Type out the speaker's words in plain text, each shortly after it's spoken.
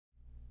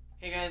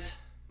Hey guys,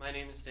 my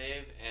name is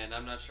Dave, and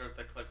I'm not sure if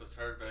the click was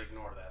heard, but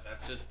ignore that.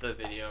 That's just the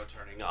video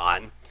turning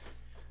on.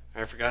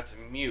 I forgot to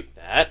mute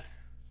that.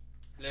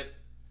 Blip.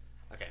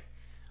 Okay.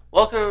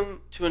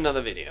 Welcome to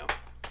another video.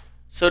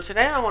 So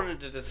today I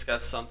wanted to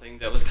discuss something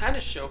that was kind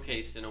of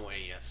showcased in a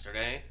way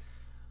yesterday.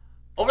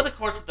 Over the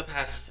course of the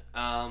past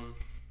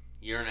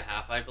year and a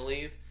half, I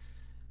believe,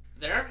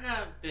 there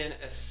have been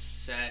a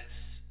set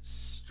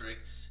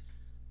strict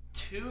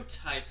two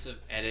types of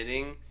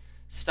editing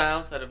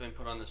styles that have been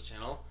put on this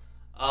channel.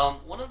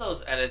 One of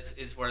those edits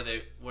is where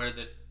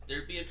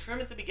there'd be a trim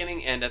at the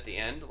beginning and at the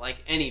end,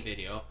 like any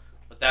video,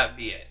 but that'd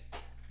be it.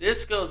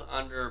 This goes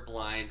under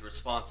blind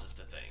responses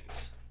to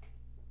things,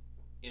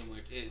 in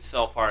which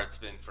so far it's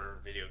been for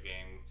video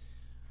game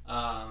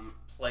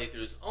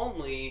playthroughs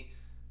only,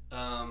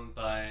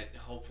 but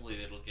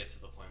hopefully it'll get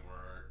to the point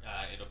where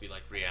it'll be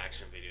like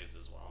reaction videos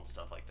as well and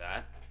stuff like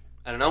that.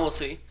 I don't know, we'll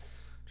see.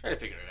 Try to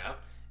figure it out.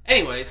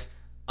 Anyways,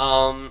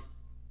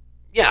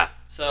 yeah,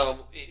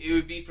 so it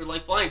would be for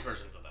like blind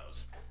versions of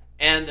those.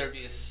 And there'd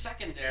be a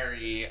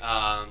secondary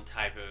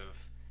type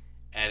of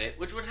edit,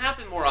 which would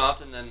happen more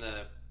often than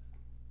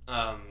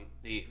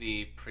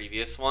the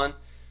previous one.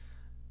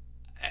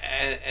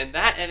 And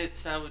that edit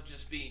style would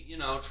just be,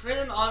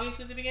 trim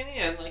obviously at the beginning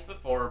and like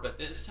before, but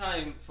this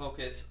time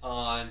focus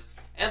on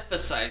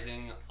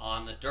emphasizing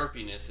on the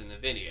derpiness in the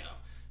video.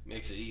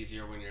 Makes it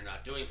easier when you're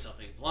not doing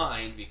something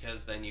blind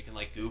because then you can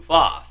like goof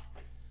off.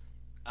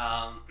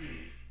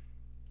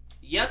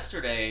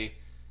 Yesterday,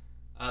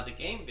 the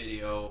game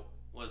video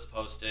was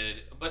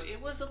posted, but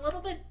it was a little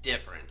bit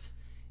different.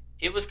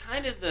 It was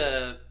kind of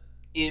the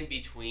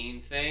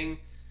in-between thing.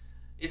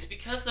 It's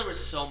because there was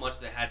so much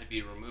that had to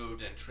be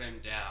removed and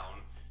trimmed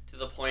down to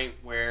the point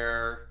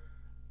where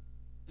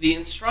the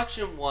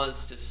instruction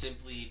was to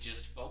simply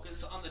just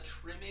focus on the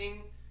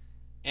trimming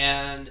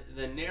and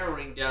the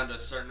narrowing down to a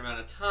certain amount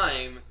of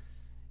time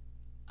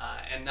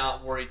and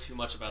not worry too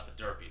much about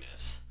the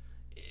derpiness.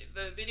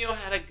 The video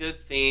had a good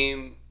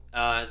theme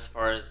as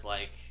far as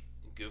like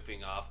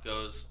goofing off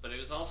goes, but it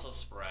was also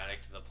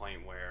sporadic to the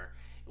point where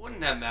it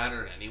wouldn't have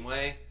mattered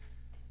anyway.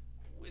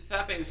 With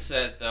that being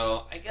said,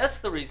 though, I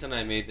guess the reason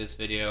I made this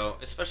video,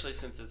 especially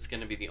since it's going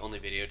to be the only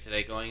video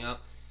today going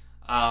up,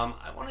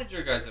 I wanted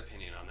your guys'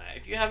 opinion on that.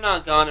 If you have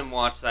not gone and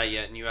watched that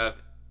yet, and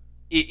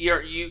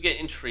you get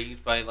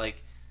intrigued by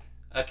like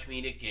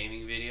comedic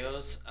gaming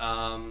videos,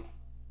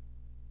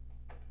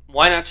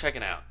 why not check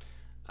it out?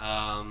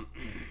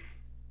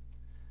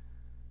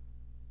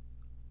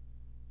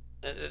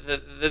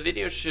 The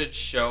video should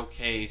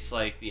showcase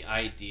like the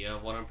idea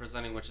of what I'm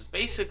presenting, which is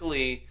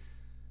basically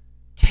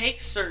take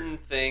certain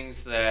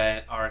things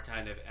that are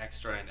kind of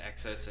extra and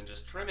excess and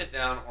just trim it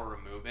down or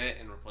remove it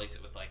and replace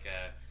it with like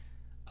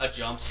a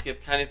jump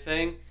skip kind of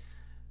thing.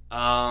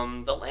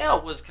 The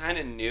layout was kind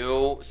of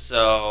new,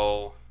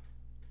 so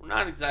we're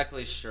not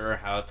exactly sure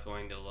how it's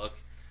going to look.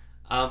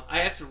 I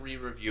have to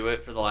re-review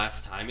it for the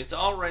last time. It's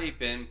already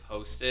been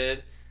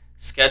posted,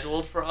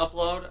 scheduled for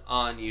upload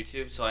on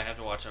YouTube, so I have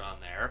to watch it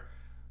on there.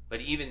 But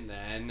even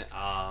then,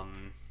 I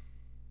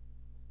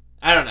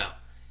don't know.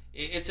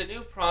 It's a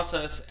new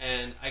process,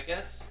 and I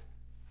guess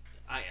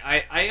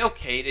I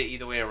okayed it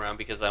either way around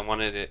because I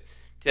wanted it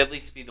to at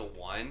least be the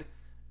one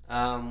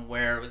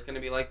where it was going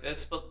to be like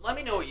this. But let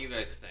me know what you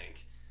guys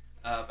think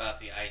about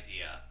the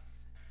idea.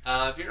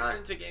 If you're not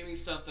into gaming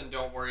stuff, then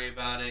don't worry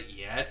about it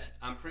yet.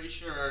 I'm pretty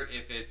sure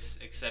if it's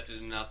accepted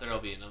enough, there'll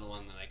be another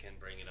one that I can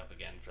bring it up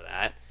again for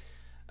that.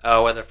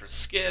 Whether for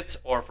skits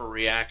or for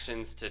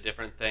reactions to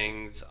different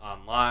things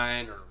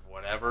online or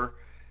whatever.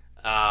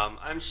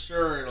 I'm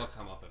sure it'll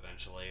come up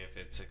eventually if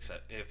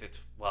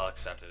it's well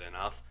accepted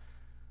enough.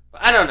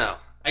 But I don't know.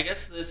 I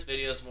guess this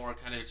video is more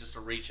kind of just a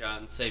reach out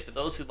and say for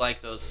those who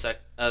like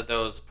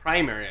those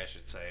primary, I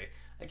should say.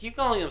 I keep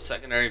calling them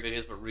secondary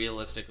videos, but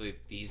realistically,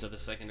 these are the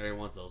secondary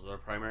ones. Those are the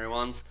primary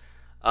ones.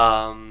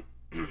 For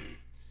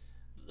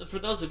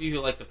those of you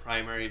who like the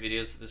primary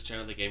videos of this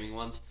channel, the gaming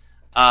ones,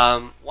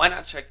 why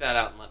not check that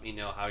out and let me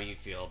know how you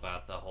feel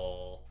about the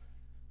whole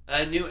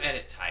new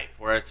edit type,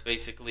 where it's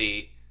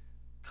basically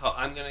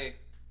I'm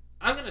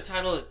gonna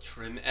title it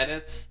trim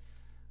edits.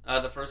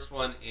 The first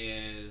one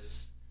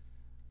is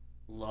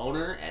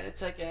loner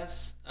edits, I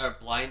guess, or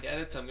blind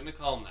edits. I'm gonna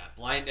call them that,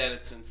 blind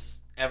edits,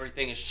 since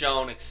everything is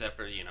shown except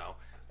for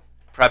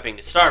prepping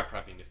to start,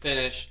 prepping to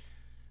finish,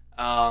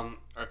 or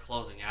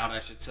closing out, I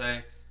should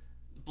say.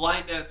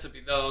 Blind edits would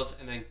be those,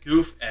 and then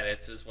goof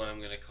edits is what I'm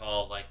going to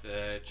call like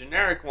the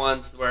generic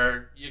ones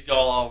where you go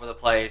all over the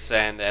place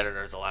and the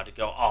editor is allowed to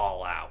go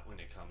all out when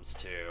it comes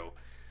to...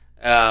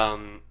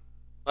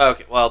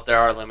 okay, well, there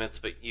are limits,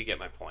 but you get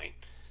my point.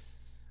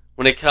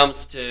 When it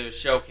comes to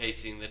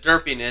showcasing the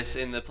derpiness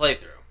in the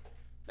playthrough.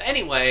 But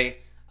anyway,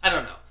 I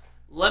don't know.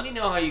 Let me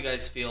know how you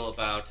guys feel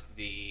about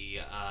the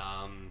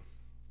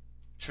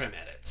trim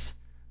edits.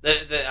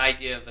 The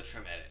idea of the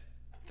trim edit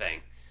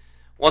thing.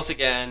 Once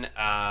again,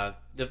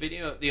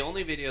 the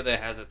only video that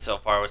has it so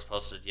far was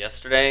posted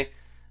yesterday.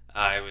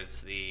 I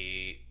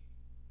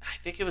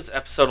think it was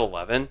episode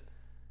 11.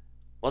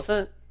 Was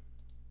it?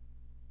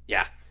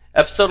 Yeah.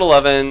 Episode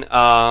 11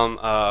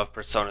 of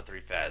Persona 3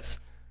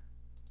 Fez.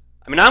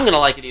 I mean, I'm going to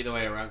like it either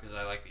way around because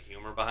I like the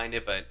humor behind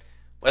it, but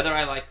whether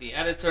I like the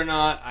edits or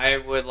not, I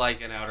would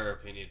like an outer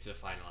opinion to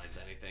finalize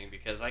anything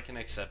because I can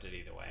accept it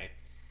either way.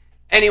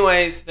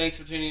 Anyways, thanks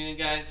for tuning in,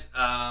 guys.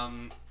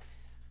 I'll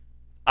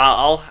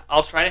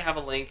try to have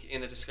a link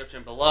in the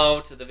description below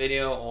to the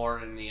video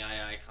or in the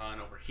eye icon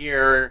over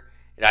here.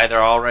 It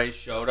either already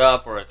showed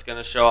up or it's going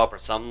to show up or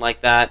something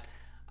like that.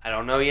 I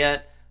don't know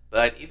yet,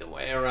 but either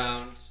way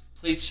around,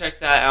 please check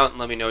that out and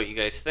let me know what you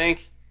guys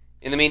think.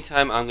 In the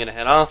meantime, I'm going to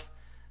head off.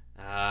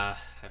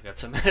 I've got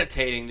some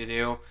meditating to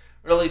do,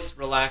 or at least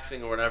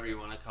relaxing or whatever you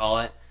want to call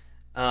it.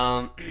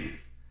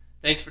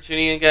 Thanks for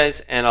tuning in,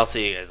 guys, and I'll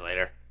see you guys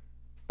later.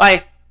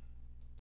 Bye!